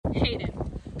Hayden,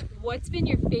 what's been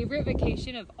your favorite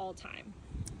vacation of all time?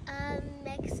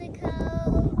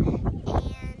 Mexico and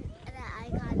the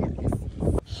Icon of the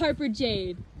Seas. Harper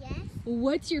Jade, Yes?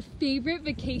 what's your favorite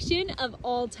vacation of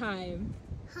all time?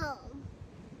 Home.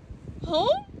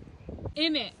 Home?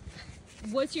 Emmett,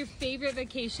 what's your favorite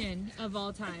vacation of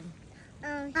all time?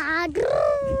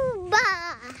 Aruba.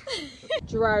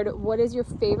 Gerard, what is your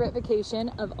favorite vacation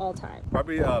of all time?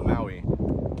 Probably Maui.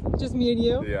 Just me and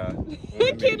you? Yeah.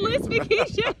 Kidless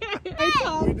vacation.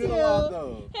 We did a lot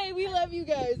though. Hey, we love you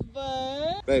guys,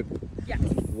 but... Babe, Yes.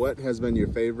 what has been your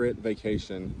favorite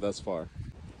vacation thus far?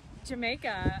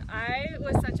 Jamaica. I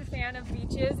was such a fan of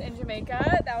beaches in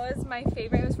Jamaica. That was my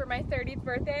favorite. It was for my 30th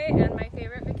birthday and my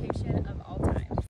favorite vacation of all